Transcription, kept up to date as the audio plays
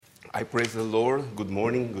I praise the Lord. Good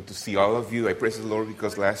morning. Good to see all of you. I praise the Lord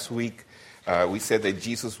because last week we said that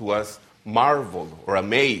Jesus was marveled or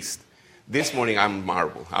amazed. This morning I'm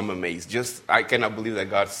marveled. I'm amazed. I cannot believe that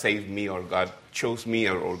God saved me or God chose me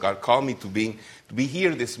or God called me to be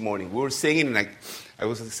here this morning. We were singing and I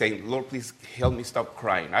was saying, Lord, please help me stop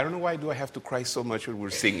crying. I don't know why do I have to cry so much when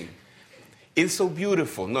we're singing. It's so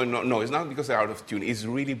beautiful. No, it's not because they're out of tune. It's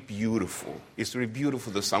really beautiful. It's really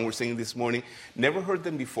beautiful, the song we're singing this morning. Never heard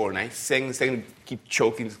them before, and I sang, keep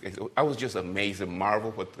choking. I was just amazed and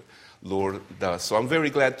marveled what the Lord does. So I'm very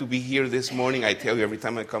glad to be here this morning. I tell you, every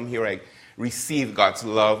time I come here, I receive God's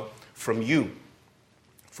love from you,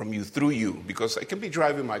 through you. Because I can be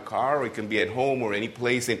driving my car, or I can be at home or any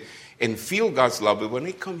place and feel God's love. But when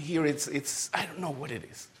I come here, it's I don't know what it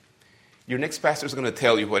is. Your next pastor is going to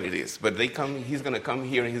tell you what it is. But he's going to come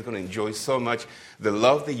here and he's going to enjoy so much the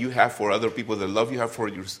love that you have for other people, the love you have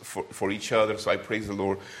for each other. So I praise the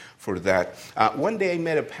Lord for that. One day I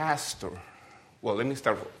met a pastor. Well, let me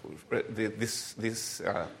start this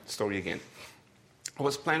story again. I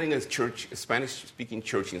was planning a Spanish-speaking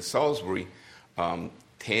church in Salisbury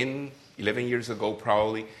 10, 11 years ago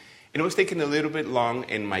probably. And it was taking a little bit long,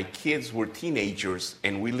 and my kids were teenagers,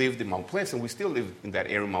 and we lived in Mount Pleasant. We still live in that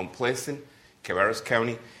area, Mount Pleasant, Cabarrus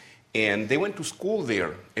County. And they went to school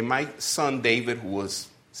there. And my son, David, who was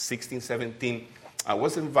 16, 17,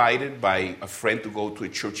 was invited by a friend to go to a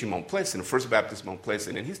church in Mount Pleasant, First Baptist Mount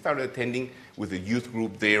Pleasant. And he started attending with a youth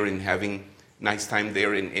group there and having nice time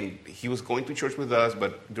there. And he was going to church with us,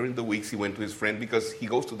 but during the weeks he went to his friend because he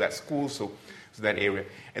goes to that school, so to that area.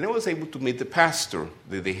 And I was able to meet the pastor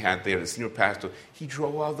that they had there, the senior pastor. He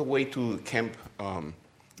drove all the way to camp,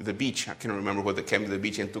 the beach. I can't remember what the camp, the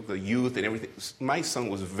beach, and took the youth and everything. My son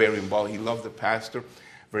was very involved. He loved the pastor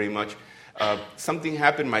very much. Something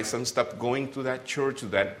happened. My son stopped going to that church, to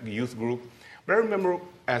that youth group. But I remember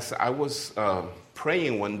as I was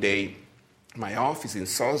praying one day, my office in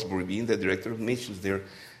Salisbury, being the director of missions there,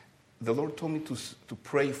 the Lord told me to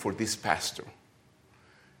pray for this pastor.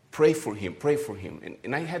 Pray for him.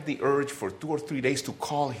 And I had the urge for 2 or 3 days to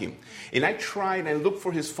call him. And I tried and looked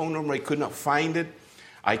for his phone number. I could not find it.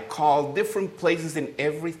 I called different places, and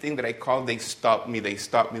everything that I called, they stopped me.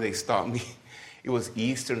 It was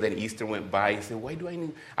Easter, then Easter went by. I said, why do I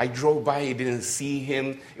need? I drove by, I didn't see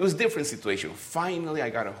him. It was a different situation. Finally, I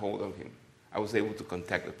got a hold of him. I was able to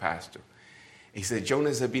contact the pastor. He said,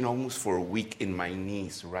 Jonas, I've been almost for a week in my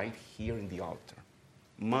knees right here in the altar.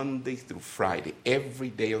 Monday through Friday, every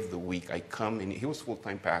day of the week, I come, and he was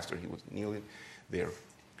full-time pastor. He was kneeling there.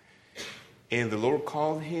 And the Lord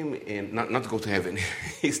called him, and not to go to heaven.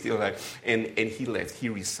 He's still alive. And he left. He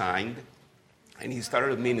resigned, and he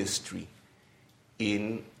started a ministry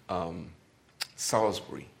in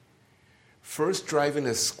Salisbury. First driving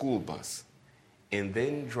a school bus, and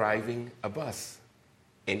then driving a bus.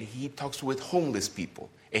 And he talks with homeless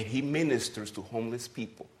people, and he ministers to homeless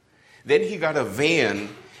people. Then he got a van,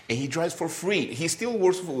 and he drives for free. He still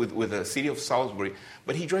works with the city of Salisbury,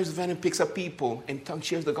 but he drives a van and picks up people and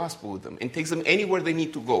shares the gospel with them and takes them anywhere they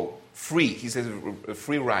need to go. Free. He says a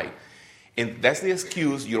free ride. And that's the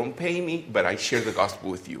excuse. You don't pay me, but I share the gospel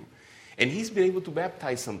with you. And he's been able to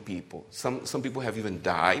baptize some people. Some people have even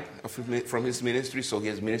died from his ministry, so he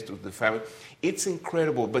has ministered to the family. It's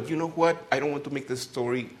incredible. But you know what? I don't want to make the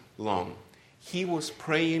story long. He was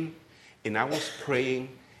praying, and I was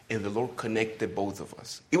praying, and the Lord connected both of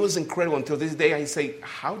us. It was incredible. Until this day, I say,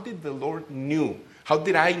 how did the Lord knew? How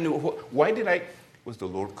did I know? Why did I? It was the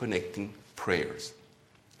Lord connecting prayers.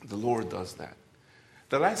 The Lord does that.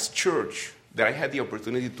 The last church that I had the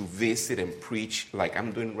opportunity to visit and preach, like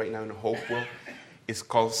I'm doing right now in Hopewell, is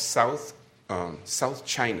called South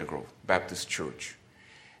China Grove Baptist Church.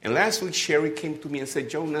 And last week, Sherry came to me and said,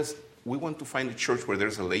 Jonas, we want to find a church where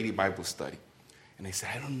there's a lady Bible study. And I said,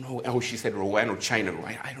 I don't know. Oh, she said Rowan or China Grove.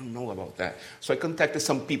 I don't know about that. So I contacted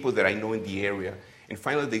some people that I know in the area. And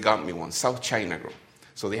finally, they got me one, South China Grove.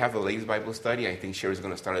 So they have a ladies' Bible study. I think Sherry's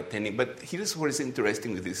going to start attending. But here's what is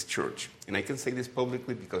interesting with this church. And I can say this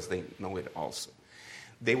publicly because they know it also.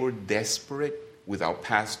 They were desperate without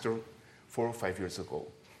pastor 4 or 5 years ago.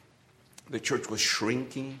 The church was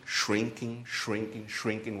shrinking.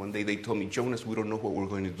 One day they told me, Jonas, we don't know what we're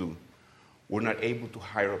going to do. We're not able to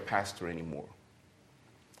hire a pastor anymore.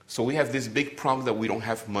 So we have this big problem that we don't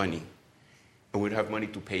have money. And we don't have money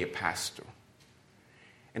to pay a pastor.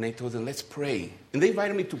 And I told them, let's pray. And they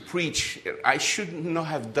invited me to preach. I should not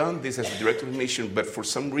have done this as a director of mission, but for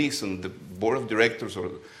some reason, the board of directors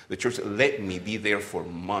or the church let me be there for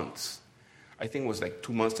months. I think it was like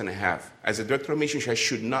 2 months and a half. As a director of missions, I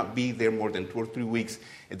should not be there more than 2 or 3 weeks,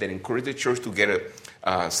 and then encourage the church to get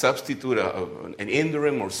a substitute, an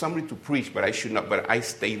interim, or somebody to preach, but I should not. But I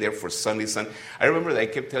stay there for Sunday. I remember that I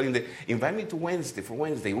kept telling them, invite me to Wednesday, for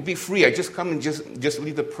Wednesday. It will be free. I just come and just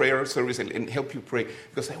lead the prayer service and help you pray,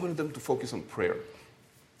 because I wanted them to focus on prayer.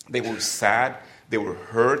 They were sad. They were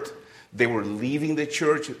hurt. They were leaving the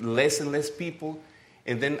church, less and less people.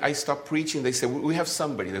 And then I stopped preaching. They said, we have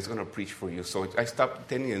somebody that's going to preach for you. So I stopped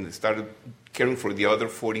attending and started caring for the other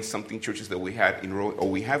 40-something churches that we have in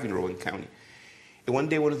Rowan County. And one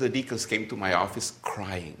day, one of the deacons came to my office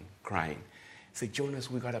crying. He said, Jonas,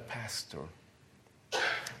 we got a pastor.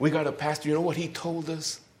 We got a pastor. You know what he told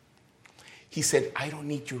us? He said, I don't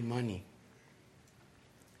need your money.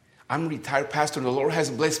 I'm a retired pastor, and the Lord has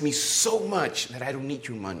blessed me so much that I don't need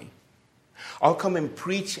your money. I'll come and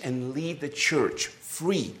preach and lead the church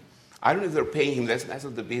free. I don't know if they're paying him. That's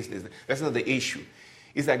not the business. That's not the issue.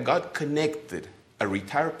 It's that God connected a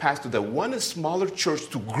retired pastor that wanted a smaller church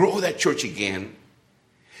to grow that church again.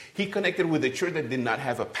 He connected with a church that did not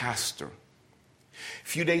have a pastor. A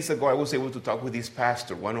few days ago, I was able to talk with this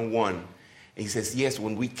pastor one-on-one. And he says, yes,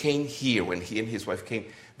 when we came here, when he and his wife came,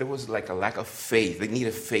 there was like a lack of faith. They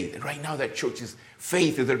needed faith. And right now that church is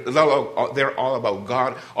faith. They're all about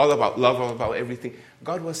God, all about love, all about everything.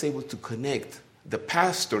 God was able to connect the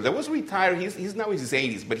pastor that was retired. He's now in his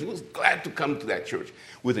 80s, but he was glad to come to that church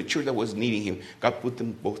with a church that was needing him. God put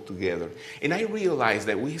them both together. And I realized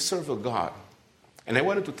that we serve a God. And I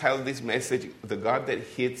wanted to title this message, The God That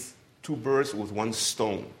Hits Two Birds with One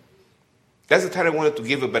Stone. That's the title I wanted to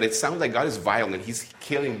give it, but it sounds like God is violent. He's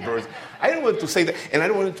killing birds. I didn't want to say that, and I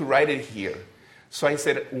don't want to write it here. So I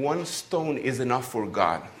said, one stone is enough for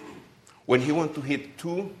God. When he wants to hit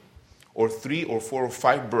 2 or 3 or 4 or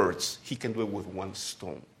 5 birds, he can do it with one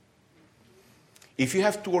stone. If you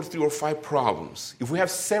have 2 or 3 or 5 problems, if we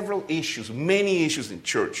have several issues, many issues in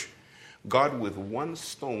church, God with one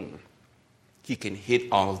stone, he can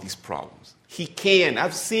hit all of these problems. He can.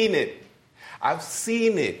 I've seen it.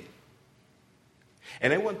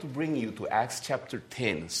 And I want to bring you to Acts chapter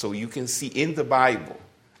 10 so you can see in the Bible.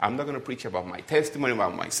 I'm not going to preach about my testimony,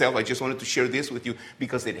 about myself. I just wanted to share this with you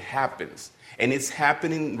because it happens. And it's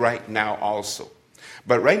happening right now also.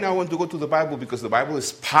 But right now I want to go to the Bible because the Bible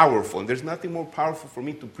is powerful. And there's nothing more powerful for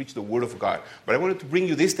me to preach the Word of God. But I wanted to bring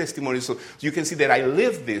you this testimony so you can see that I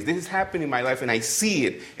live this. This is happening in my life and I see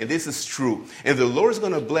it. And this is true. And the Lord is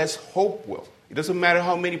going to bless Hopewell. It doesn't matter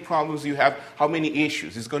how many problems you have, how many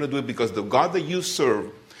issues. He's going to do it because the God that you serve,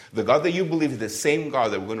 the God that you believe is the same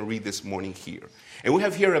God that we're going to read this morning here. And we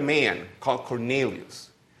have here a man called Cornelius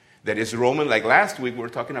that is Roman. Like last week, we were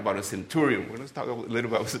talking about a centurion. We're going to talk a little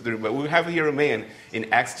about a centurion. But we have here a man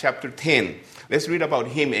in Acts chapter 10. Let's read about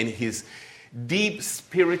him and his deep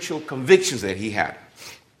spiritual convictions that he had.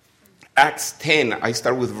 Acts 10, I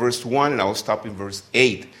start with verse 1 and I'll stop in verse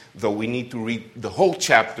 8. Though we need to read the whole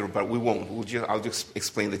chapter, but we won't. I'll just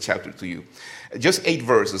explain the chapter to you. Just 8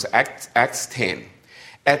 verses, Acts 10.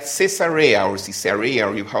 At Caesarea, or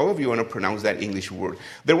however you want to pronounce that English word,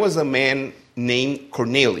 there was a man named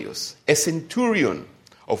Cornelius, a centurion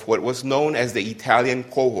of what was known as the Italian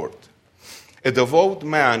cohort, a devout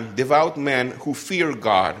man who feared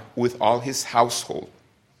God with all his household,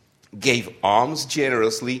 gave alms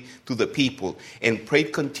generously to the people, and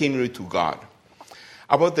prayed continually to God.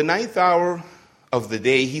 About the 9th hour of the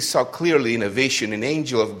day, he saw clearly in a vision an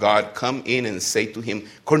angel of God come in and say to him,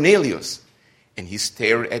 Cornelius. And he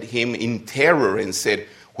stared at him in terror and said,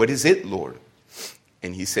 what is it, Lord?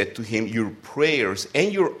 And he said to him, your prayers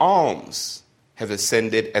and your alms have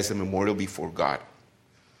ascended as a memorial before God.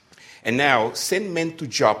 And now send men to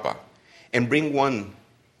Joppa and bring one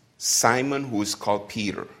Simon who is called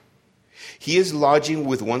Peter. He is lodging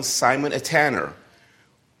with one Simon, a tanner,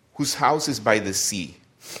 whose house is by the sea.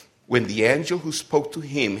 When the angel who spoke to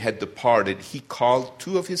him had departed, he called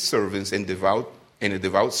 2 of his servants and a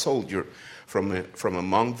devout soldier from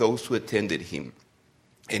among those who attended him.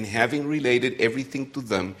 And having related everything to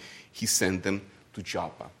them, he sent them to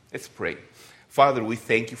Joppa. Let's pray. Father, we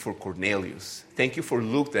thank you for Cornelius. Thank you for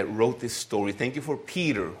Luke that wrote this story. Thank you for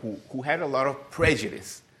Peter, who had a lot of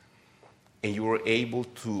prejudice. And you were able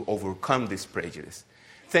to overcome this prejudice.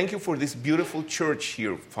 Thank you for this beautiful church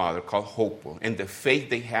here, Father, called Hopewell, and the faith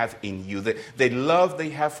they have in you, the love they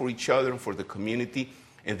have for each other and for the community,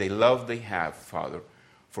 and the love they have, Father,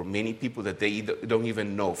 for many people that they don't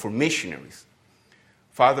even know, for missionaries.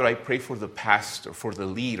 Father, I pray for the pastor, for the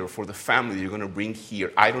leader, for the family you're going to bring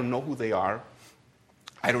here. I don't know who they are.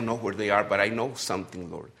 I don't know where they are, but I know something,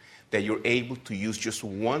 Lord, that you're able to use just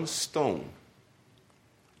one stone,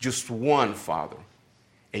 just one, Father,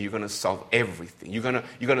 and you're going to solve everything. You're going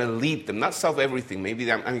to lead them, not solve everything.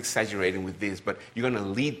 Maybe I'm exaggerating with this, but you're going to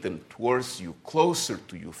lead them towards you, closer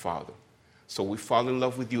to you, Father. So we fall in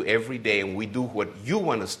love with you every day, and we do what you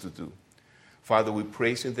want us to do. Father, we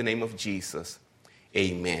praise you in the name of Jesus.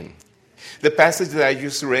 Amen. The passage that I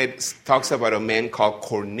just read talks about a man called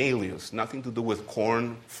Cornelius. Nothing to do with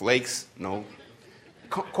corn flakes, no.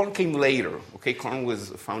 Corn came later, okay? Corn was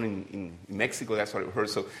found in Mexico, that's what I heard.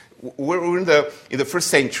 So we're in the first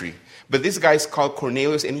century. But this guy is called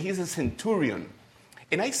Cornelius, and he's a centurion.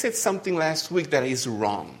 And I said something last week that is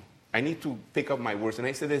wrong. I need to pick up my words. And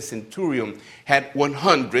I said the centurion had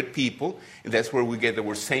 100 people, and that's where we get the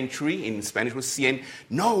word century. In Spanish was cien.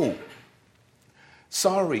 No,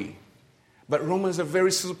 sorry. But Romans are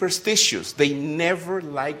very superstitious. They never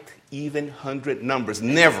liked even 100 numbers,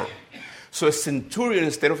 never. So a centurion,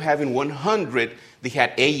 instead of having 100, they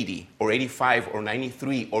had 80 or 85 or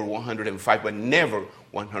 93 or 105, but never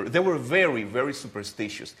 100. They were very, very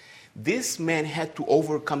superstitious. This man had to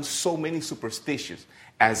overcome so many superstitions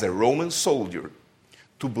as a Roman soldier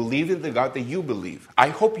to believe in the God that you believe. I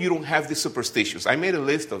hope you don't have these superstitions. I made a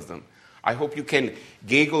list of them. I hope you can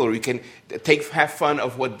giggle or you can have fun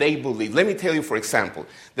of what they believe. Let me tell you, for example,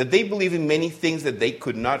 that they believe in many things that they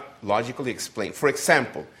could not logically explain. For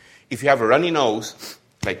example, if you have a runny nose,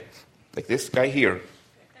 like this guy here,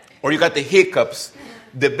 or you got the hiccups,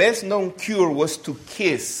 the best known cure was to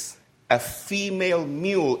kiss a female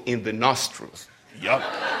mule in the nostrils. Yup.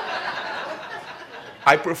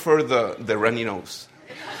 I prefer the runny nose.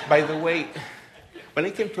 By the way, when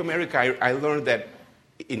I came to America, I learned that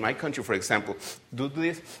in my country, for example, do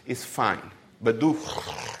this is fine, but do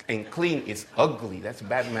and clean is ugly. That's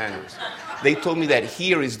bad manners. They told me that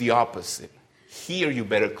here is the opposite. Here you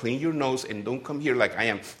better clean your nose and don't come here like I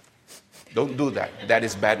am. Don't do that. That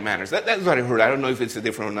is bad manners. That's what I heard. I don't know if it's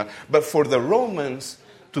different or not. But for the Romans,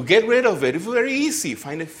 to get rid of it, it's very easy.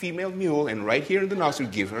 Find a female mule and right here in the nostril,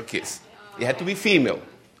 give her a kiss. It had to be female.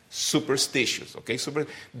 Superstitious, okay?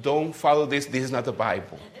 Don't follow this. This is not the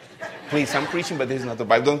Bible. Please, I'm preaching, but this is not the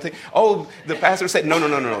Bible. Don't think, the pastor said,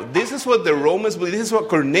 no. This is what the Romans believed. This is what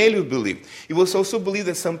Cornelius believed. It was also believed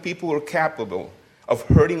that some people were capable of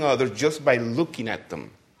hurting others just by looking at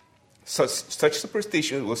them. Such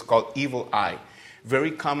superstition was called evil eye,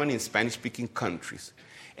 very common in Spanish-speaking countries.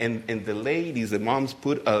 And the ladies, the moms,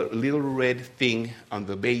 put a little red thing on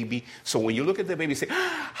the baby. So when you look at the baby, you say,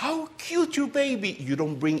 how cute your baby. You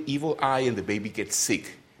don't bring evil eye and the baby gets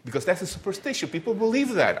sick. Because that's a superstition. People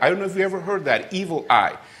believe that. I don't know if you ever heard that, evil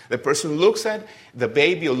eye. The person looks at the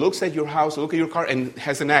baby or looks at your house or looks at your car and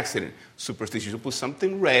has an accident. Superstition. You put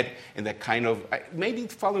something red and that kind of, maybe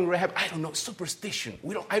following Rahab, I don't know, superstition.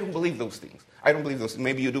 I don't believe those things. I don't believe those things.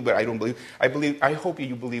 Maybe you do, but I don't believe. I hope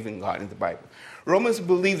you believe in God, in the Bible. Romans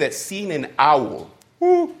believe that seeing an owl,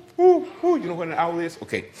 you know what an owl is?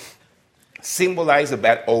 Okay. Symbolize a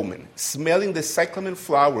bad omen. Smelling the cyclamen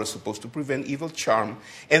flower was supposed to prevent evil charm.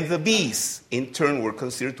 And the bees, in turn, were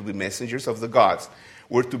considered to be messengers of the gods,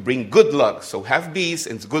 were to bring good luck. So have bees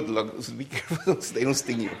and it's good luck. So be careful so they don't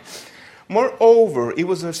sting you. Moreover, it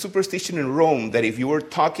was a superstition in Rome that if you were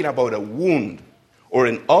talking about a wound or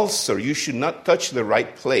an ulcer, you should not touch the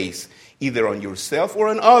right place, either on yourself or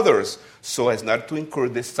on others, so as not to incur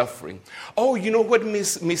this suffering. Oh, you know what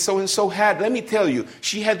Miss so-and-so had? Let me tell you.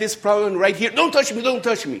 She had this problem right here. Don't touch me, don't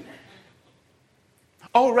touch me.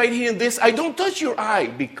 Oh, right here in this eye. Don't touch your eye,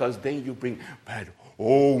 because then you bring bad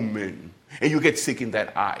omen. And you get sick in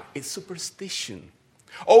that eye. It's superstition.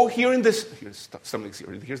 Oh, here in this, here's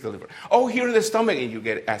the liver. Oh, here in the stomach, and you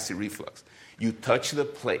get acid reflux. You touch the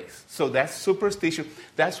place. So that's superstition.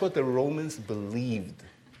 That's what the Romans believed.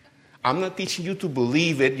 I'm not teaching you to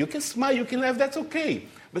believe it. You can smile, you can laugh, that's okay.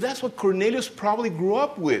 But that's what Cornelius probably grew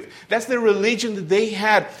up with. That's the religion that they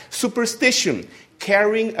had. Superstition.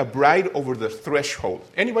 Carrying a bride over the threshold.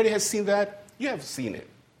 Anybody has seen that? You have seen it.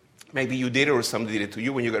 Maybe you did it or somebody did it to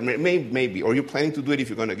you when you got married. Maybe. Or you're planning to do it if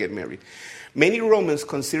you're going to get married. Many Romans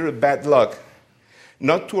consider it bad luck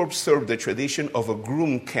not to observe the tradition of a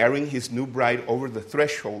groom carrying his new bride over the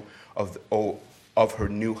threshold of her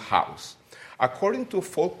new house. According to a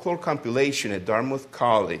folklore compilation at Dartmouth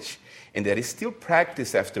College, and that is still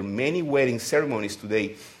practiced after many wedding ceremonies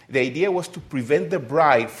today, the idea was to prevent the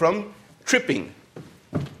bride from tripping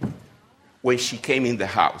when she came in the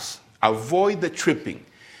house. Avoid the tripping.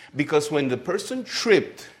 Because when the person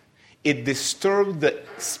tripped, it disturbed the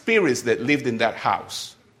spirits that lived in that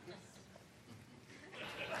house.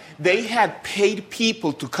 They had paid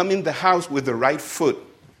people to come in the house with the right foot.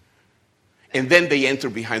 And then they enter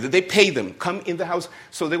behind them. They pay them, come in the house.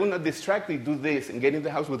 So they will not distractedly do this and get in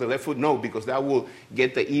the house with the left foot. No, because that will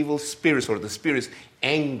get the evil spirits or the spirits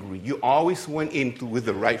angry. You always went in with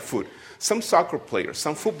the right foot. Some soccer players,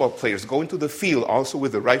 some football players go into the field also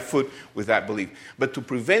with the right foot with that belief. But to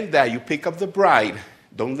prevent that, you pick up the bride,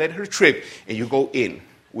 don't let her trip, and you go in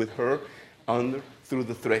with her through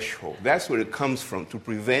the threshold. That's where it comes from, to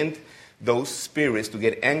prevent those spirits to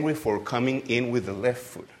get angry for coming in with the left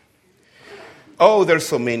foot. Oh, there's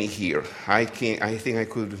so many here. I think I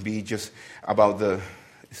could be just about the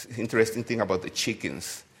interesting thing about the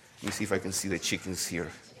chickens. Let me see if I can see the chickens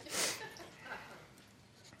here.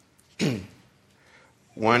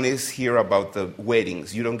 One is here about the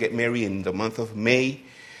weddings. You don't get married in the month of May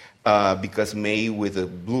because May, with the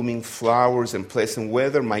blooming flowers and pleasant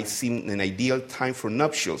weather, might seem an ideal time for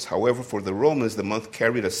nuptials. However, for the Romans, the month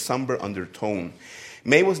carried a somber undertone.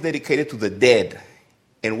 May was dedicated to the dead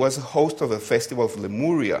and was a host of a festival of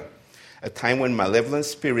Lemuria, a time when malevolent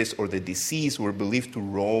spirits or the deceased were believed to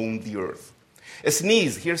roam the earth. A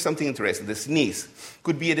sneeze, here's something interesting. The sneeze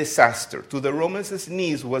could be a disaster. To the Romans, a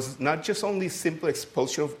sneeze was not just only simple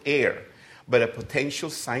expulsion of air, but a potential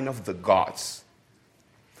sign of the gods.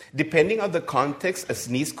 Depending on the context, a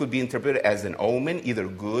sneeze could be interpreted as an omen, either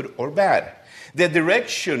good or bad. The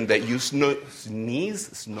direction that you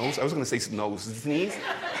sneeze,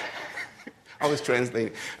 I was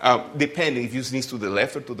translating. Depending if you sneeze to the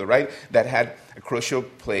left or to the right, that had a crucial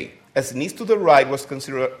play. A sneeze to the right was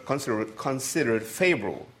considered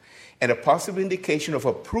favorable and a possible indication of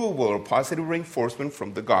approval or positive reinforcement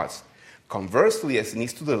from the gods. Conversely, a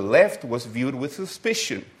sneeze to the left was viewed with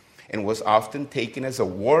suspicion and was often taken as a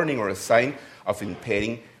warning or a sign of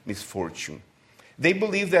impending misfortune. They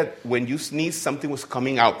believed that when you sneezed, something was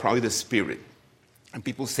coming out, probably the spirit. And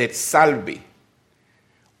people said salve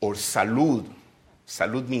or salud.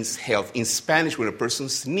 Salud means health. In Spanish, when a person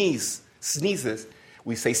sneezes,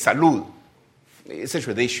 we say salud. It's a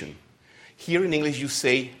tradition. Here in English, you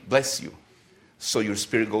say bless you. So your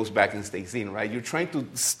spirit goes back and stays in, right? You're trying to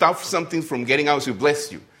stop something from getting out, so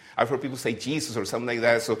bless you. I've heard people say Jesus or something like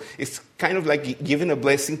that. So it's kind of like giving a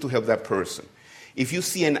blessing to help that person. If you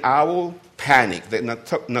see an owl panic, the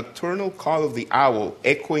nocturnal call of the owl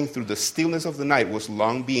echoing through the stillness of the night was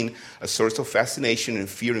long been a source of fascination and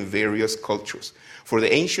fear in various cultures. For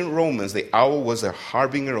the ancient Romans, the owl was a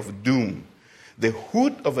harbinger of doom. The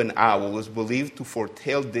hoot of an owl was believed to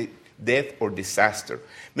foretell death or disaster,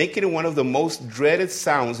 making it one of the most dreaded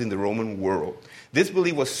sounds in the Roman world. This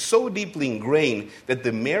belief was so deeply ingrained that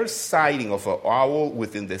the mere sighting of an owl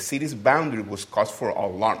within the city's boundary was cause for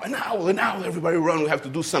alarm. An owl, everybody run, we have to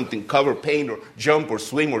do something, cover, paint, or jump, or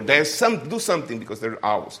swim, or dance, do something because they're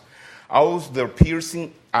owls. Owls, their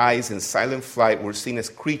piercing eyes and silent flight were seen as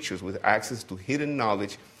creatures with access to hidden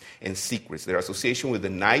knowledge and secrets. Their association with the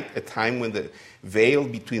night, a time when the veil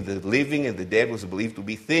between the living and the dead was believed to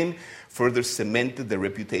be thin, further cemented their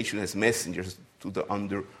reputation as messengers to the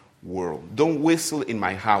underworld. Don't whistle in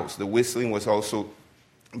my house. The whistling was also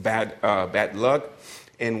bad luck.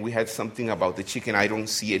 And we had something about the chicken. I don't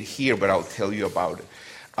see it here, but I'll tell you about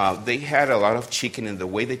it. They had a lot of chicken, and the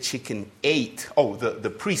way the chicken ate,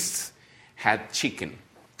 the priests had chicken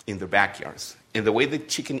in their backyards. And the way the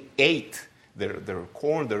chicken ate their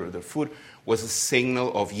corn, their food, was a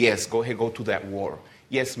signal of, yes, go ahead, go to that war.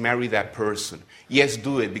 Yes, marry that person. Yes,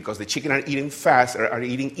 do it, because the chicken are eating fast, are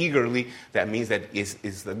eating eagerly. That means that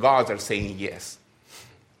is the gods are saying yes.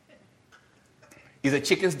 If the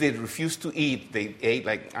chickens did refuse to eat, they ate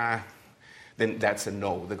then that's a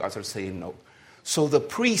no. The gods are saying no. So the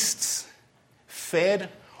priests fed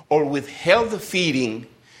or withheld the feeding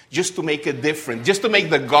just to make it different, just to make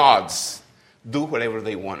the gods do whatever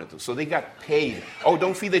they wanted to. So they got paid. Oh,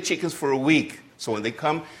 don't feed the chickens for a week. So when they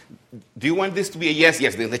come, do you want this to be a yes?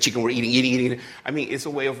 Yes, then the chicken we're eating. I mean, it's a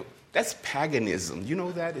way of, that's paganism. You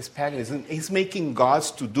know that? It's paganism. It's making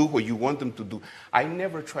gods to do what you want them to do. I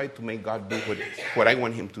never tried to make God do what I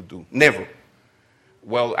want him to do. Never.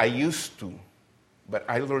 Well, I used to, but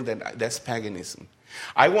I learned that that's paganism.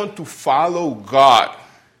 I want to follow God.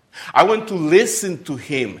 I want to listen to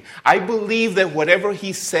him. I believe that whatever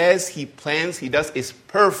he says, he plans, he does is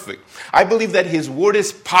perfect. I believe that his word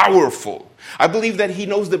is powerful. I believe that he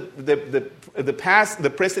knows the past, the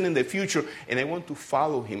present, and the future, and I want to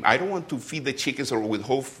follow him. I don't want to feed the chickens or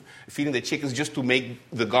withhold feeding the chickens just to make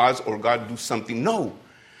the gods or God do something. No.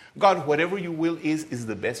 God, whatever your will is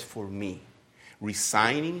the best for me.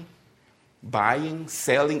 Resigning, buying,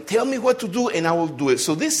 selling, tell me what to do and I will do it.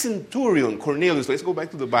 So this centurion, Cornelius, let's go back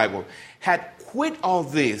to the Bible, had quit all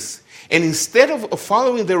this. And instead of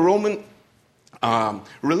following the Roman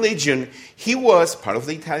religion, he was part of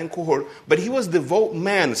the Italian cohort, but he was a devout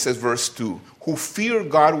man, says verse 2, who feared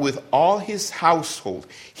God with all his household.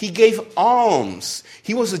 He gave alms.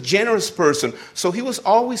 He was a generous person, so he was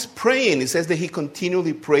always praying. It says that he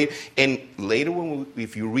continually prayed, and later,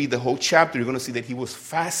 if you read the whole chapter, you're going to see that he was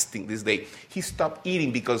fasting this day. He stopped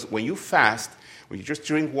eating because when you fast, when you just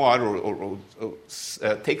drink water or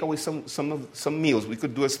take away some meals, we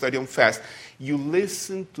could do a study on fast, you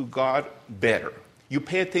listen to God better. You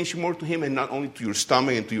pay attention more to him and not only to your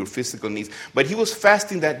stomach and to your physical needs. But he was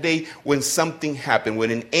fasting that day when something happened,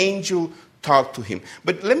 when an angel talked to him.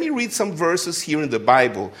 But let me read some verses here in the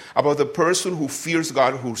Bible about the person who fears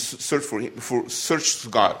God, who searches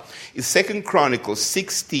God. In 2 Chronicles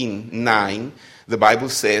 16:9, the Bible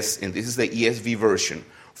says, and this is the ESV version,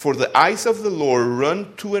 "For the eyes of the Lord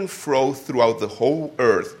run to and fro throughout the whole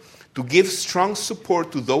earth, to give strong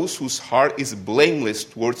support to those whose heart is blameless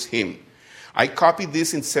towards him." I copied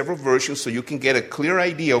this in several versions so you can get a clear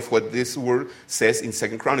idea of what this word says in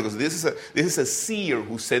 2 Chronicles. This is a seer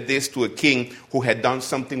who said this to a king who had done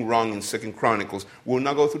something wrong in 2 Chronicles. We'll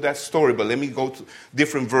not go through that story, but let me go to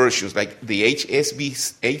different versions. Like the HCSB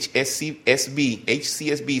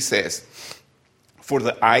says, "For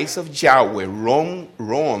the eyes of Yahweh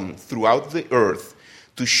roam throughout the earth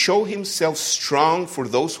to show himself strong for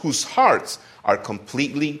those whose hearts are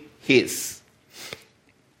completely his."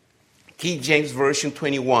 King James Version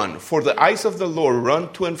 21, "For the eyes of the Lord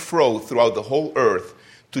run to and fro throughout the whole earth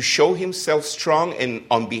to show himself strong and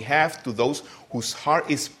on behalf to those whose heart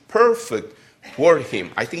is perfect toward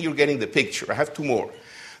him." I think you're getting the picture. I have two more.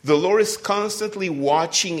 "The Lord is constantly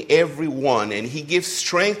watching everyone, and he gives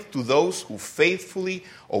strength to those who faithfully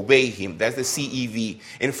obey him." That's the CEV.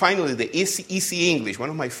 And finally, the EC English,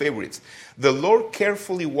 one of my favorites. "The Lord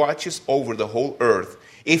carefully watches over the whole earth.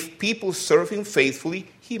 If people serve him faithfully,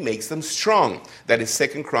 he makes them strong." That is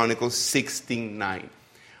 2 Chronicles 16:9.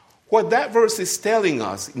 What that verse is telling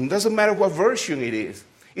us, it doesn't matter what version it is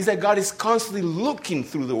that God is constantly looking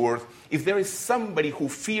through the earth if there is somebody who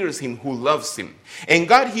fears him, who loves him. And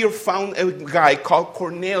God here found a guy called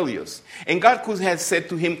Cornelius. And God could have said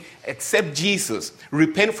to him, "Accept Jesus,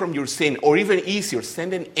 repent from your sin," or even easier,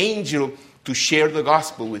 send an angel to share the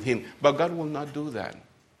gospel with him. But God will not do that.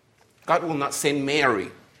 God will not send Mary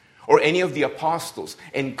or any of the apostles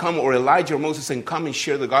and come, or Elijah or Moses, and come and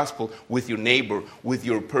share the gospel with your neighbor, with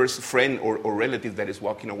your friend or relative that is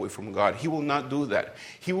walking away from God. He will not do that.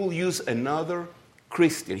 He will use another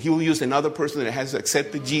Christian. He will use another person that has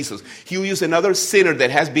accepted Jesus. He will use another sinner that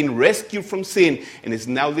has been rescued from sin and is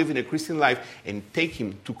now living a Christian life, and take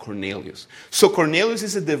him to Cornelius. So Cornelius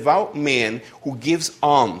is a devout man who gives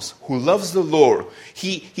alms, who loves the Lord.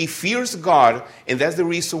 He fears God, and that's the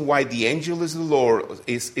reason why the angel of the Lord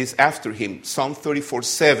is after him. Psalm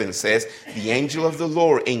 34:7 says, "The angel of the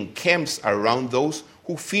Lord encamps around those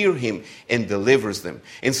who fear him and delivers them."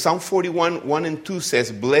 And Psalm 41:1-2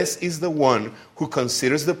 says, "Blessed is the one who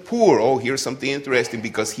considers the poor." Oh, here's something interesting,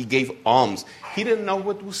 because he gave alms. He didn't know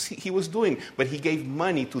what he was doing, but he gave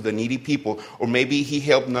money to the needy people. Or maybe he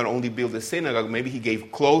helped not only build the synagogue, maybe he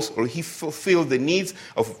gave clothes, or he fulfilled the needs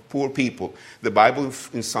of poor people. The Bible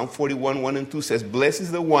in Psalm 41:1-2 says, "Blessed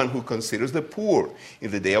is the one who considers the poor. In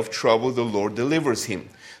the day of trouble, the Lord delivers him.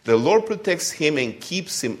 The Lord protects him and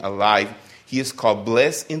keeps him alive. He is called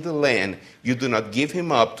blessed in the land. You do not give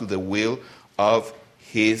him up to the will of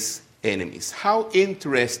his enemies." How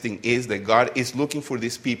interesting is that God is looking for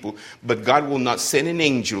these people, but God will not send an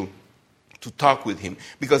angel to talk with him,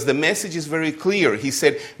 because the message is very clear. He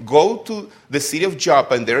said, "Go to the city of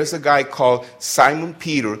Joppa, and there is a guy called Simon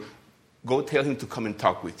Peter. Go tell him to come and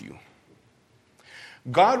talk with you."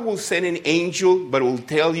 God will send an angel, but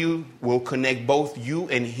will connect both you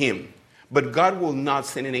and him. But God will not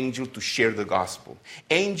send an angel to share the gospel.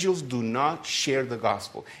 Angels do not share the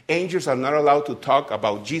gospel. Angels are not allowed to talk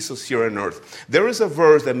about Jesus here on earth. There is a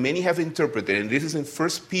verse that many have interpreted, and this is in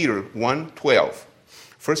 1 Peter 1:12.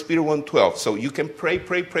 1 Peter 1:12. So you can pray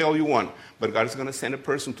all you want, but God is going to send a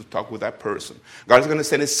person to talk with that person. God is going to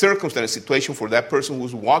send a circumstance, a situation for that person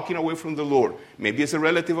who's walking away from the Lord. Maybe it's a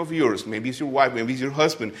relative of yours. Maybe it's your wife. Maybe it's your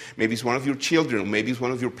husband. Maybe it's one of your children. Maybe it's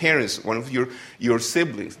one of your parents, one of your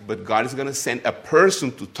siblings. But God is going to send a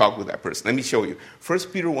person to talk with that person. Let me show you.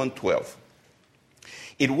 1 Peter 1:12.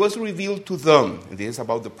 "It was revealed to them," and this is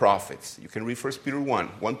about the prophets. You can read 1 Peter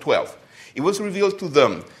 1:12. "It was revealed to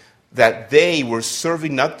them that they were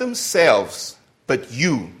serving not themselves, but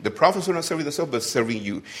you." The prophets were not serving themselves, but serving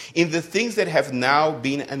you. "In the things that have now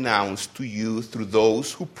been announced to you through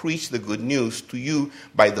those who preach the good news to you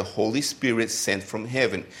by the Holy Spirit sent from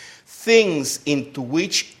heaven. Things into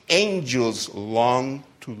which angels long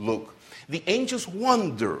to look." The angels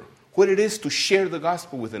wonder what it is to share the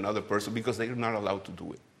gospel with another person because they are not allowed to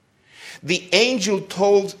do it. The angel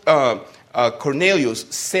told Cornelius,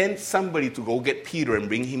 send somebody to go get Peter and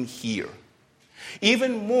bring him here.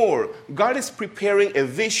 Even more, God is preparing a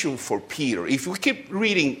vision for Peter. If you keep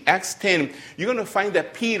reading Acts 10, you're going to find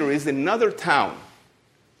that Peter is in another town.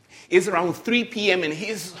 It's around 3 p.m. and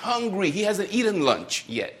he's hungry. He hasn't eaten lunch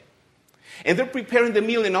yet. And they're preparing the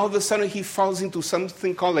meal, and all of a sudden he falls into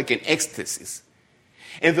something called like an ecstasy.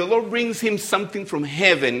 And the Lord brings him something from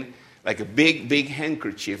heaven, like a big, big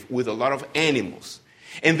handkerchief with a lot of animals.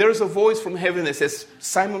 And there's a voice from heaven that says,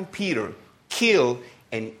 Simon Peter, kill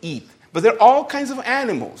and eat. But there are all kinds of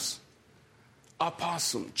animals.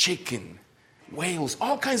 Opossum, chicken, whales,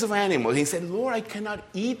 all kinds of animals. He said, Lord, I cannot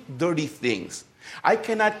eat dirty things. I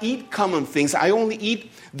cannot eat common things. I only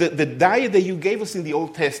eat the diet that you gave us in the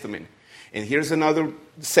Old Testament. And here's another,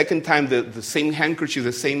 second time, the same handkerchief,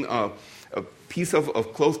 the same piece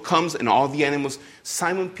of cloth comes, and all the animals,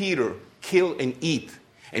 Simon Peter, kill and eat.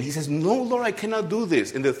 And he says, no, Lord, I cannot do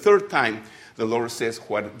this. And the third time, the Lord says,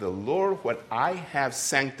 what I have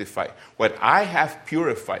sanctified, what I have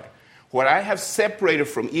purified, what I have separated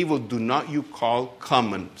from evil, do not you call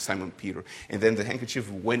common, Simon Peter. And then the handkerchief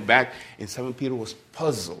went back, and Simon Peter was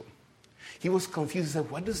puzzled. He was confused. He said,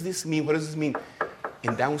 what does this mean? What does this mean?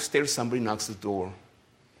 And downstairs, somebody knocks the door.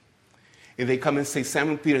 And they come and say,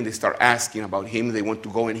 Simon Peter, and they start asking about him. They want to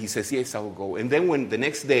go, and he says, yes, I will go. And then when the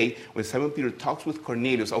next day, when Simon Peter talks with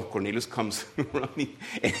Cornelius, Cornelius comes running,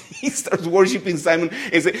 and he starts worshiping Simon.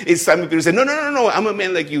 And Simon Peter says, no, I'm a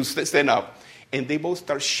man like you, stand up. And they both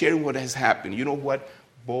start sharing what has happened. You know what?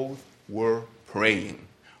 Both were praying.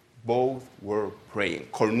 Both were praying.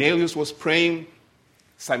 Cornelius was praying.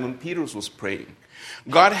 Simon Peter was praying.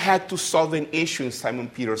 God had to solve an issue in Simon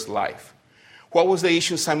Peter's life. What was the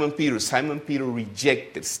issue in Simon Peter? Simon Peter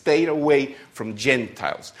rejected, stayed away from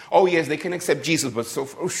Gentiles. Oh, yes, they can accept Jesus,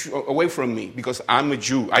 but away from me because I'm a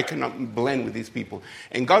Jew. I cannot blend with these people.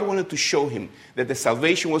 And God wanted to show him that the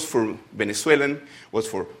salvation was for Venezuelan, was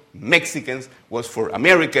for Mexicans, was for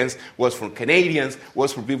Americans, was for Canadians,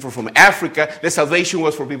 was for people from Africa. The salvation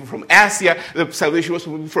was for people from Asia. The salvation was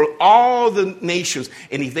for people from all the nations.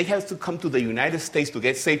 And if they have to come to the United States to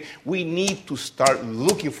get saved, we need to start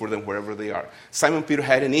looking for them wherever they are. Simon Peter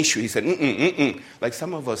had an issue. He said, like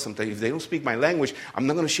some of us sometimes, if they don't speak my language, I'm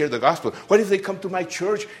not going to share the gospel. What if they come to my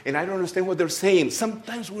church and I don't understand what they're saying?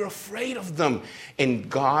 Sometimes we're afraid of them. And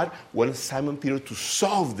God wanted Simon Peter to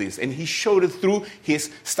solve this. And he showed it through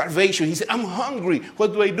his starvation. He said, I'm hungry.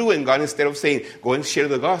 What do I do? And God, instead of saying, go and share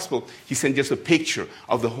the gospel, he sent just a picture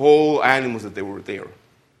of the whole animals that they were there.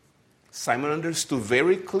 Simon understood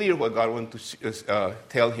very clear what God wanted to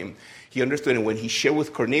tell him. He understood, and when he shared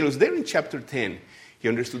with Cornelius, there in chapter 10, he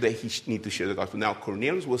understood that he needed to share the gospel. Now,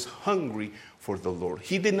 Cornelius was hungry for the Lord.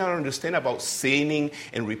 He did not understand about sinning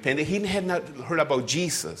and repenting. He had not heard about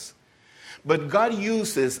Jesus. But God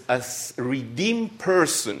uses a redeemed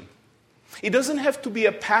person. It doesn't have to be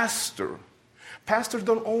a pastor. Pastors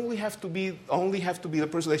don't only have to be the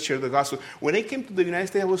person that shared the gospel. When I came to the United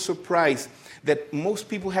States, I was surprised that most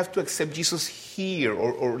people have to accept Jesus here,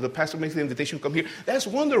 or the pastor makes the invitation to come here. That's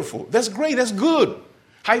wonderful. That's great. That's good.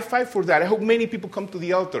 High five for that. I hope many people come to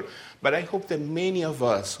the altar. But I hope that many of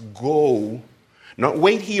us go, not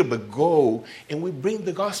wait here, but go, and we bring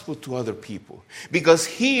the gospel to other people. Because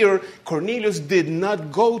here, Cornelius did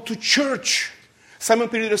not go to church. Simon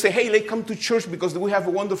Peter didn't say, hey, let's come to church because we have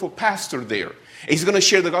a wonderful pastor there. And he's going to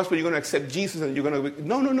share the gospel, you're going to accept Jesus, and you're going to...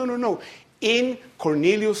 No. In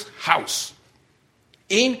Cornelius' house.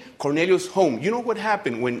 In Cornelius' home. You know what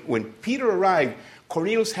happened? When Peter arrived,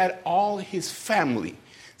 Cornelius had all his family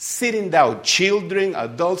sitting down, children,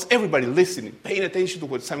 adults, everybody listening, paying attention to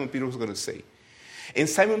what Simon Peter was going to say. And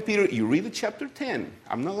Simon Peter, you read the chapter 10,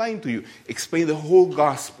 I'm not lying to you, explain the whole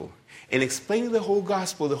gospel. And explaining the whole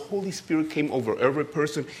gospel, the Holy Spirit came over every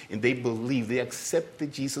person, and they believed. They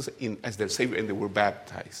accepted Jesus as their Savior, and they were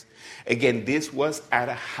baptized. Again, this was at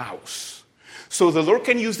a house. So the Lord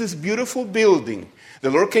can use this beautiful building. The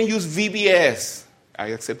Lord can use VBS. I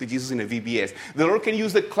accepted Jesus in a VBS. The Lord can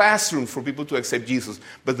use the classroom for people to accept Jesus.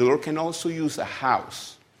 But the Lord can also use a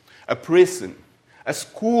house, a prison, a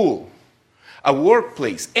school, a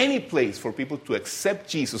workplace, any place for people to accept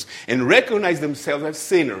Jesus and recognize themselves as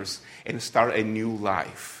sinners and start a new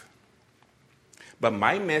life. But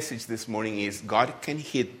my message this morning is God can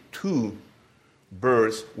hit 2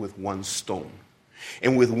 birds with 1 stone.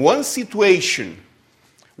 And with one situation,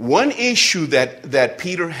 one issue that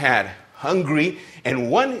Peter had, hungry,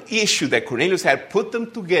 and one issue that Cornelius had, put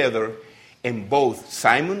them together, And both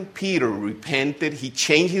Simon Peter repented, he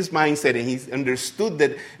changed his mindset, and he understood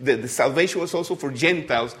that the salvation was also for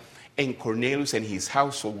Gentiles, and Cornelius and his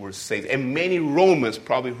household were saved. And many Romans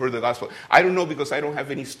probably heard the gospel. I don't know, because I don't have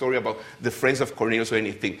any story about the friends of Cornelius or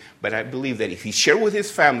anything, but I believe that if he shared with his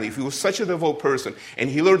family, if he was such a devout person, and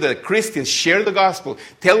he learned that Christians share the gospel,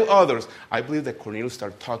 tell others, I believe that Cornelius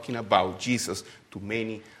started talking about Jesus to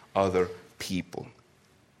many other people.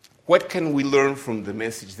 What can we learn from the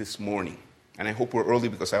message this morning? And I hope we're early,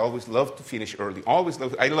 because I always love to finish early.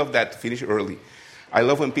 I love that, to finish early. I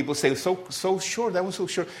love when people say, so short, that was so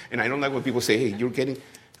short. And I don't like when people say, hey, you're getting,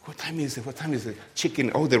 what time is it? What time is the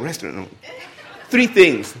chicken? Oh, the restaurant. No. Three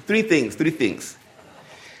things.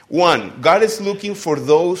 One, God is looking for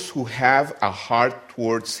those who have a heart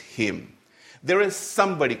towards him. There is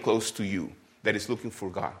somebody close to you that is looking for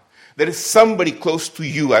God. There is somebody close to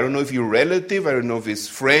you. I don't know if your relative, I don't know if it's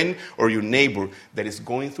friend or your neighbor that is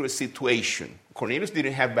going through a situation. Cornelius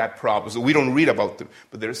didn't have bad problems. We don't read about them.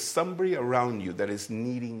 But there's somebody around you that is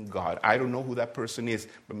needing God. I don't know who that person is,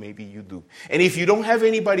 but maybe you do. And if you don't have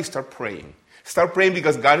anybody, start praying. Start praying,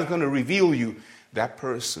 because God is going to reveal you that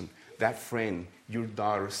person, that friend, your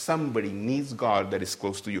daughter. Somebody needs God that is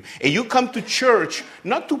close to you. And you come to church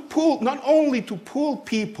not only to pull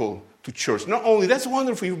people to church. Not only, that's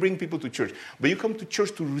wonderful, you bring people to church, but you come to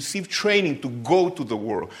church to receive training, to go to the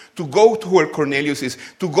world, to go to where Cornelius is,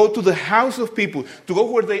 to go to the house of people, to go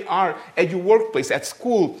where they are, at your workplace, at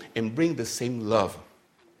school, and bring the same love,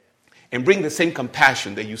 and bring the same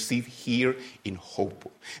compassion that you see here in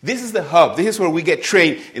Hope. This is the hub. This is where we get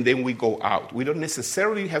trained, and then we go out. We don't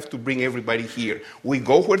necessarily have to bring everybody here. We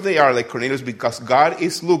go where they are, like Cornelius, because God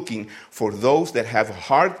is looking for those that have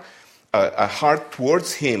a heart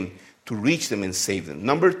towards him, to reach them and save them.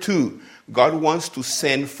 Number two, God wants to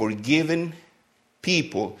send forgiven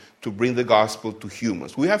people to bring the gospel to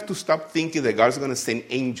humans. We have to stop thinking that God's going to send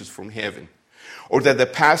angels from heaven, or that the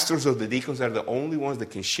pastors or the deacons are the only ones that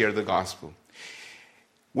can share the gospel.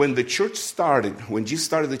 When the church started, when Jesus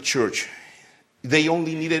started the church, they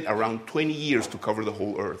only needed around 20 years to cover the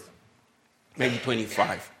whole earth, maybe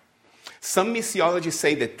 25. Some missiologists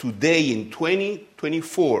say that today, in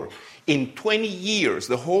 2024, in 20 years,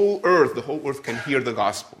 the whole earth can hear the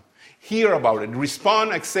gospel. Hear about it,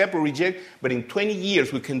 respond, accept, or reject, but in 20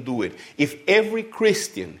 years we can do it. If every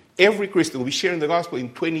Christian will be sharing the gospel in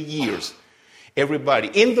 20 years, everybody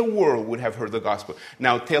in the world would have heard the gospel.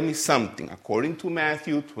 Now tell me something. According to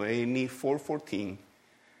Matthew 24:14,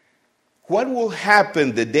 what will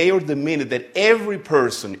happen the day or the minute that every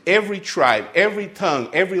person, every tribe, every tongue,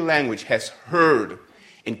 every language has heard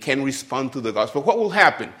and can respond to the gospel? What will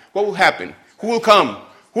happen? What will happen? Who will come?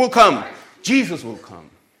 Who will come? Jesus will come.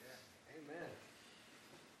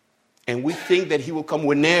 And we think that he will come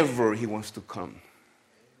whenever he wants to come.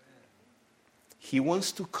 He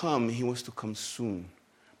wants to come soon.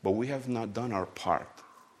 But we have not done our part.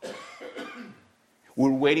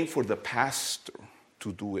 We're waiting for the pastor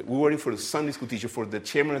to do it. We're waiting for the Sunday school teacher, for the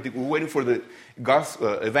chairman. We're waiting for the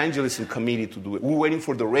evangelism committee to do it. We're waiting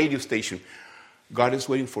for the radio station. God is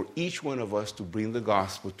waiting for each one of us to bring the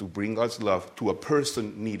gospel, to bring God's love to a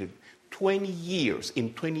person needed. 20 years.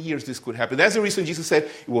 In 20 years, this could happen. That's the reason Jesus said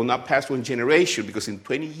it will not pass one generation, because in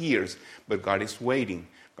 20 years, but God is waiting.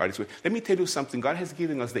 God is waiting. Let me tell you something. God has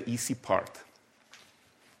given us the easy part.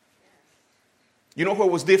 You know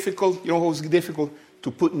what was difficult? You know what was difficult?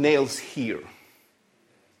 To put nails here.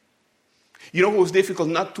 You know what was difficult?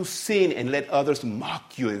 Not to sin and let others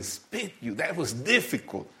mock you and spit you. That was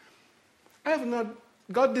difficult.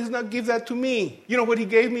 God does not give that to me. You know what he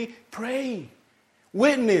gave me? Pray.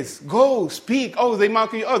 Witness. Go. Speak. Oh, they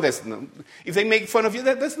mock you. Oh, that's no. If they make fun of you,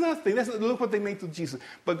 that's nothing. Look what they made to Jesus.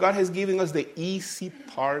 But God has given us the easy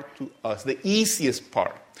part to us. The easiest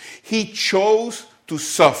part. He chose to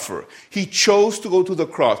suffer. He chose to go to the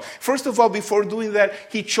cross. First of all, before doing that,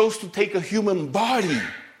 he chose to take a human body.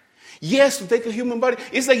 Yes, to take a human body.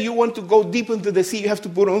 It's like you want to go deep into the sea. You have to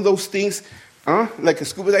put on those things, like a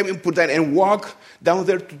scuba diving, put that and walk down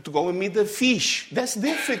there to go and meet the fish. That's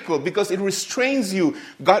difficult because it restrains you.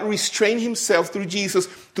 God restrained himself through Jesus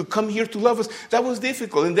to come here to love us. That was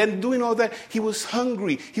difficult. And then doing all that, he was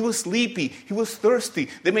hungry. He was sleepy. He was thirsty.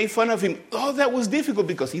 They made fun of him. All that was difficult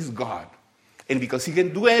because he's God. And because he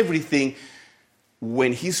can do everything,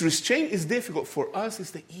 when he's restrained, it's difficult. For us,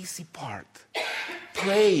 it's the easy part.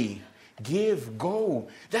 Pray. Give, go.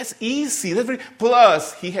 That's easy.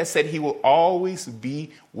 Plus, he has said he will always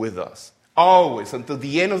be with us. Always. Until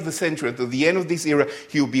the end of the century, until the end of this era,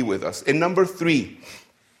 he will be with us. And number 3,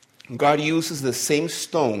 God uses the same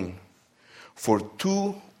stone for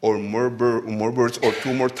 2 or more birds or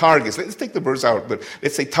 2 more targets. Let's take the birds out, but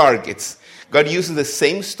let's say targets. God uses the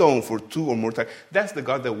same stone for 2 or more targets. That's the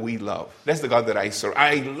God that we love. That's the God that I serve.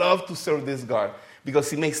 I love to serve this God because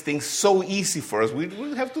he makes things so easy for us. We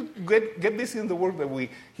don't have to get busy in the work that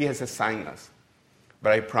he has assigned us.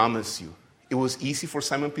 But I promise you, it was easy for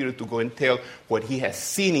Simon Peter to go and tell what he has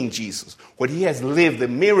seen in Jesus, what he has lived, the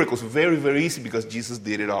miracles, very, very easy because Jesus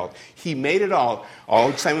did it all. He made it all.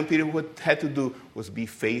 All Simon Peter had to do was be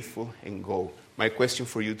faithful and go. My question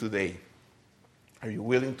for you today, are you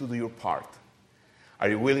willing to do your part? Are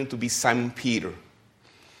you willing to be Simon Peter?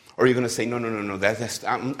 Or are you going to say, no,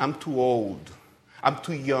 I'm too old. I'm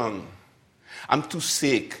too young. I'm too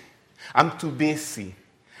sick. I'm too busy.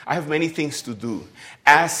 I have many things to do.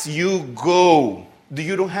 As you go,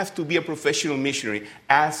 you don't have to be a professional missionary.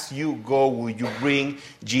 As you go, will you bring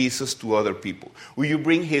Jesus to other people? Will you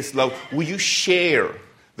bring his love? Will you share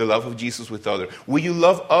the love of Jesus with others? Will you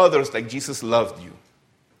love others like Jesus loved you?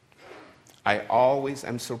 I always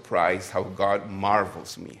am surprised how God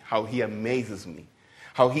marvels me, how he amazes me,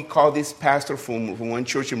 how he called this pastor from one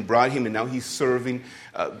church and brought him, and now he's serving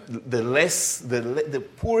the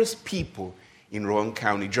poorest people in Rowan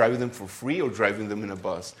County, driving them for free or driving them in a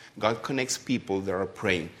bus. God connects people that are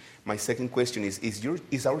praying. My second question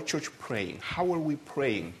is our church praying? How are we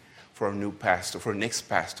praying for our new pastor, for our next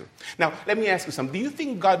pastor? Now, let me ask you something. Do you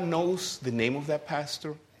think God knows the name of that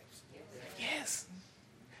pastor? Yes.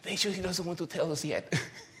 He doesn't want to tell us yet.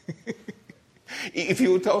 If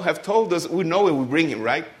you have told us, we know it, we bring him,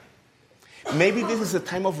 right? Maybe this is a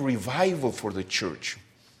time of revival for the church.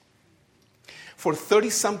 For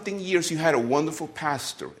 30-something years, you had a wonderful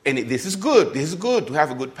pastor. And this is good. This is good to have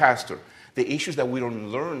a good pastor. The issue is that we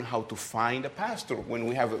don't learn how to find a pastor when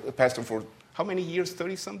we have a pastor for how many years?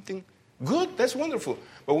 30-something? Good. That's wonderful.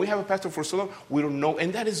 But we have a pastor for so long, we don't know.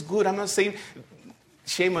 And that is good. I'm not saying,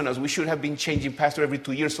 shame on us. We should have been changing pastor every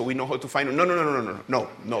 2 years so we know how to find him.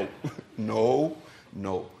 No.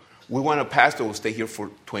 We want a pastor who will stay here for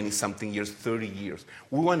 20-something years, 30 years.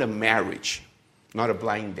 We want a marriage, not a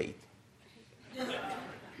blind date.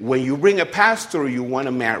 When you bring a pastor, you want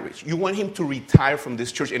a marriage. You want him to retire from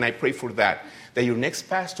this church, and I pray for that your next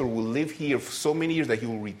pastor will live here for so many years that he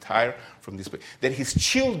will retire from this place, that his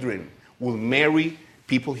children will marry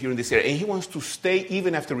people here in this area, and he wants to stay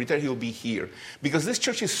even after retire. He'll be here because this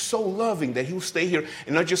church is so loving that he will stay here,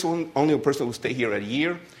 and not just only a person will stay here a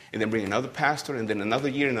year and then bring another pastor and then another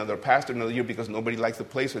year, another pastor, another year because nobody likes the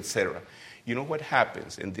place, etc. You know what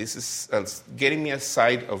happens, and this is getting me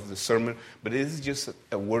aside of the sermon, but this is just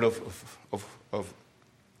a word of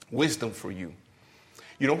wisdom for you.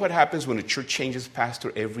 You know what happens when a church changes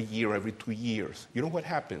pastor every year, every 2 years? You know what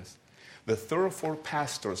happens? The third or fourth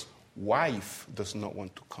pastor's wife does not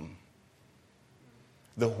want to come.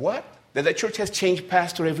 The what? That church has changed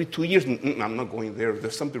pastor every 2 years. I'm not going there.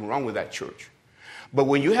 There's something wrong with that church. But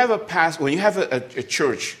when you have a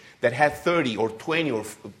church that had 30 or 20 or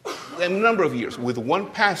a number of years with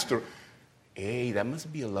one pastor, hey, that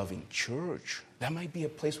must be a loving church. That might be a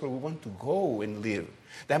place where we want to go and live.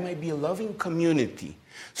 That might be a loving community.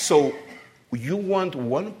 So you want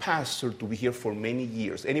one pastor to be here for many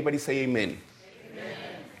years. Anybody say amen? Amen.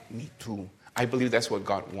 Me too. I believe that's what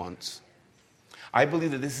God wants. I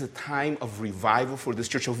believe that this is a time of revival for this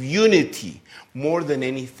church, of unity, more than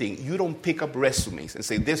anything. You don't pick up resumes and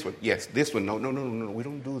say, this one, yes, this one, no. We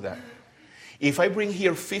don't do that. If I bring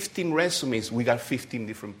here 15 resumes, we got 15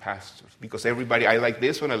 different pastors. Because everybody, I like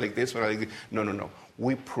this one, I like this one, I like this. No.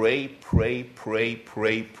 We pray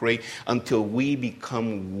until we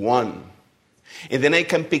become one. And then I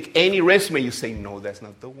can pick any resume. You say, no, that's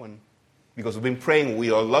not the one. Because we've been praying, we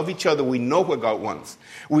all love each other, we know what God wants.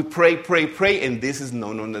 We pray, and this is,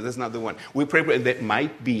 no, that's not the one. We pray, and that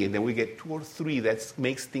might be, and then we get 2 or 3. That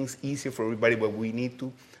makes things easier for everybody, but we need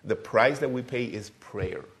to, the price that we pay is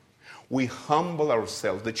prayer. We humble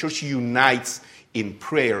ourselves. The church unites in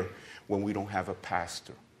prayer when we don't have a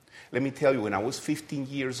pastor. Let me tell you, when I was 15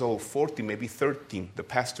 years old, 14, maybe 13, the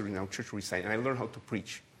pastor in our church resigned, and I learned how to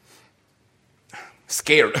preach.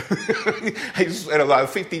 Scared. I spent about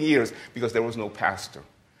 15 years because there was no pastor.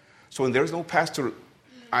 So when there's no pastor,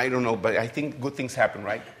 I don't know, but I think good things happen,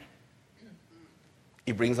 right?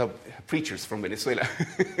 It brings up preachers from Venezuela.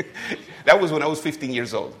 That was when I was 15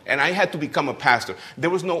 years old. And I had to become a pastor. There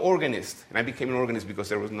was no organist. And I became an organist because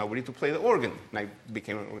there was nobody to play the organ. And I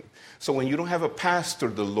became an organist. So when you don't have a pastor,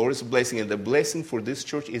 the Lord is blessing. And the blessing for this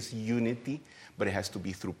church is unity, but it has to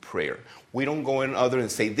be through prayer. We don't go in other and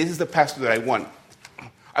say, this is the pastor that I want.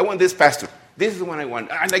 I want this pastor. This is the one I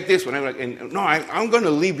want. I like this one. I'm going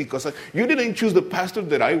to leave because you didn't choose the pastor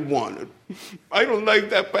that I wanted. I don't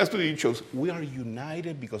like that pastor that you chose. We are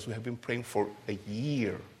united because we have been praying for a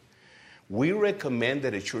year. We recommend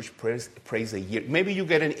that a church prays a year. Maybe you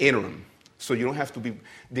get an interim, so you don't have to be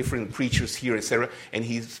different preachers here, etc. And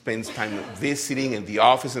he spends time visiting in the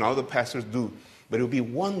office, and all the pastors do. But it would be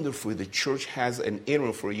wonderful if the church has an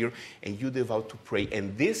interim for a year, and you devout to pray.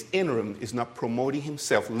 And this interim is not promoting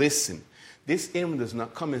himself. Listen, this interim does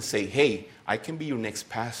not come and say, hey, I can be your next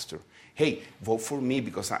pastor. Hey, vote for me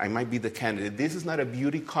because I might be the candidate. This is not a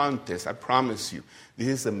beauty contest, I promise you. This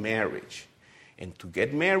is a marriage. And to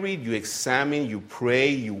get married, you examine, you pray,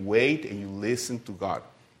 you wait, and you listen to God.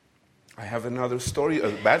 I have another story, a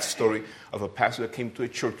bad story, of a pastor that came to a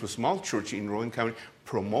church, to a small church in Rowan County,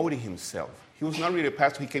 promoting himself. He was not really a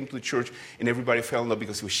pastor. He came to the church, and everybody fell in love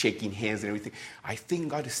because he was shaking hands and everything. I think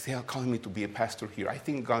God is still calling me to be a pastor here. I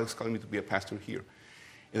think God is calling me to be a pastor here.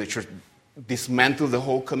 And the church dismantled the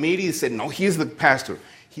whole committee and said, no, he's the pastor.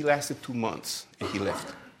 He lasted 2 months, and he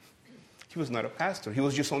left. He was not a pastor. He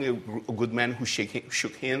was just only a good man who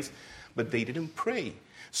shook hands, but they didn't pray.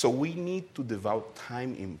 So we need to devote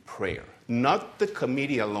time in prayer. Not the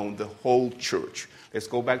committee alone, the whole church. Let's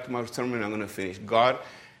go back to my sermon, I'm going to finish. God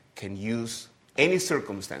can use any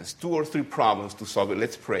circumstance, 2 or 3 problems to solve it.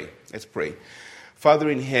 Let's pray. Let's pray. Father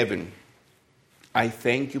in heaven, I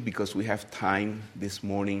thank you because we have time this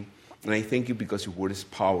morning, and I thank you because your word is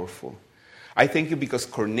powerful. I thank you because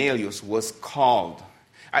Cornelius was called.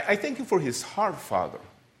 I thank you for his heart, Father.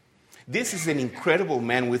 This is an incredible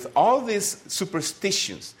man with all these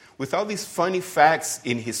superstitions, with all these funny facts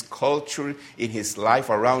in his culture, in his life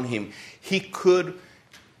around him. He could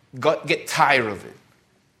get tired of it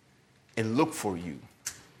and look for you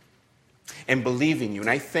and believe in you. And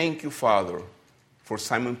I thank you, Father, for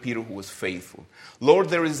Simon Peter who was faithful. Lord,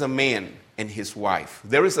 there is a man and his wife.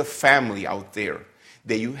 There is a family out there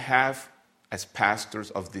that you have as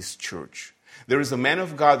pastors of this church. There is a man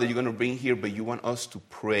of God that you're going to bring here, but you want us to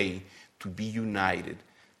pray, to be united,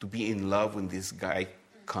 to be in love when this guy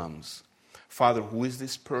comes. Father, who is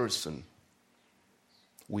this person?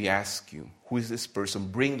 We ask you, who is this person?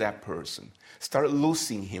 Bring that person. Start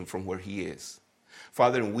loosing him from where he is.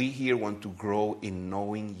 Father, we here want to grow in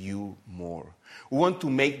knowing you more. We want to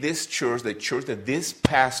make this church the church that this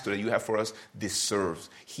pastor that you have for us deserves.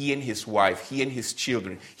 He and his wife, he and his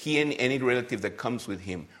children, he and any relative that comes with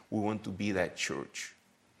him. We want to be that church.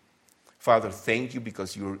 Father, thank you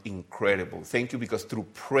because you're incredible. Thank you because through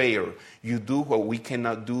prayer, you do what we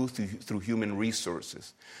cannot do through human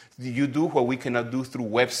resources. You do what we cannot do through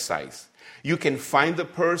websites. You can find the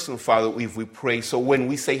person, Father, if we pray. So when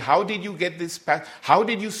we say, how did you get this past? How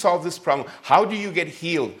did you solve this problem? How do you get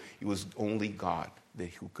healed? It was only God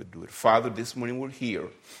who could do it. Father, this morning we're here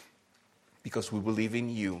because we believe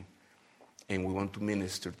in you and we want to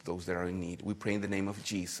minister to those that are in need. We pray in the name of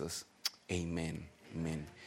Jesus. Amen. Amen.